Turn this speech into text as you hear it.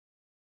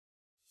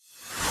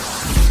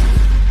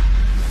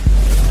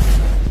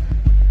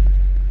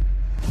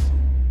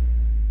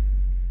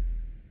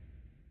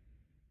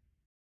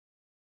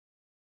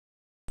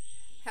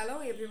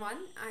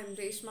everyone, I'm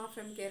Reshma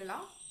from Kerala.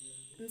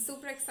 I'm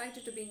super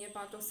excited to be a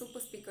part of Super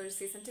Speakers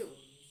Season 2.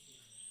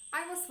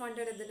 I was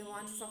wondered at the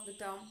nuances of the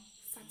term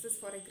success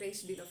for a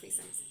great deal of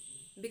reasons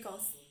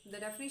because the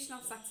definition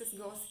of success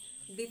goes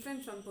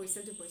different from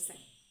person to person.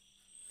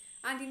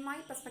 And in my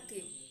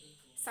perspective,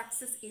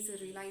 success is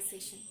a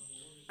realization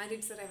and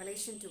it's a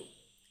revelation too.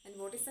 And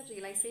what is that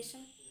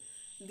realization?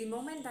 The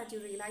moment that you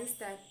realize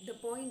that the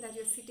point that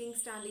you're sitting,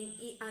 standing,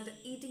 and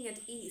eating at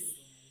ease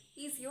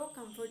is your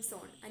comfort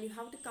zone, and you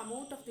have to come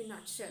out of the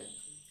nutshell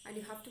and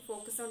you have to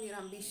focus on your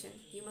ambition.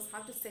 You must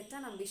have to set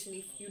an ambition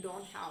if you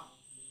don't have.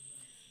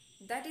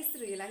 That is the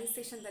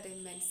realization that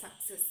I meant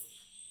success.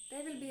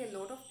 There will be a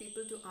lot of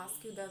people to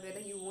ask you that whether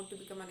you want to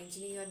become an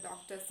engineer,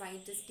 doctor,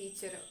 scientist,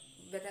 teacher,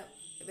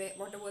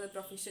 whatever the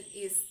profession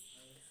is.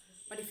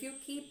 But if you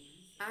keep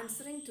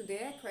answering to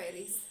their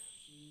queries,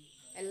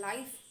 a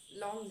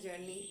lifelong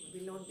journey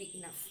will not be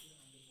enough.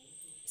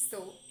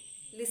 So,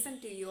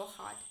 listen to your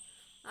heart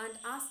and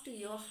ask to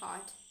your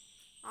heart,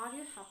 are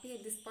you happy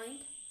at this point?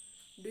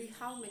 Do you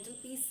have mental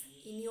peace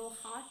in your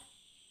heart?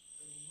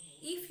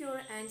 If your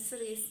answer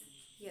is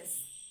yes,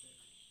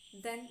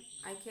 then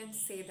I can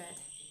say that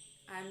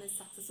I am a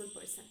successful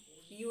person.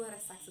 You are a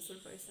successful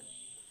person.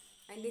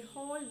 And the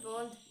whole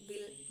world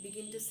will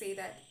begin to say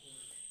that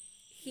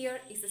here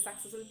is a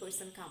successful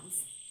person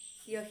comes.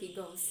 Here he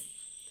goes.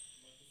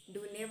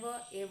 Do never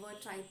ever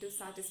try to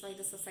satisfy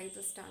the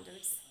societal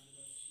standards.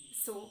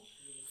 So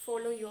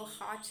follow your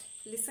heart,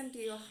 listen to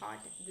your heart,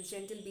 the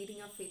gentle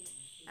beating of it,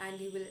 and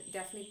you will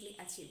definitely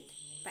achieve it.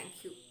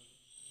 Thank you.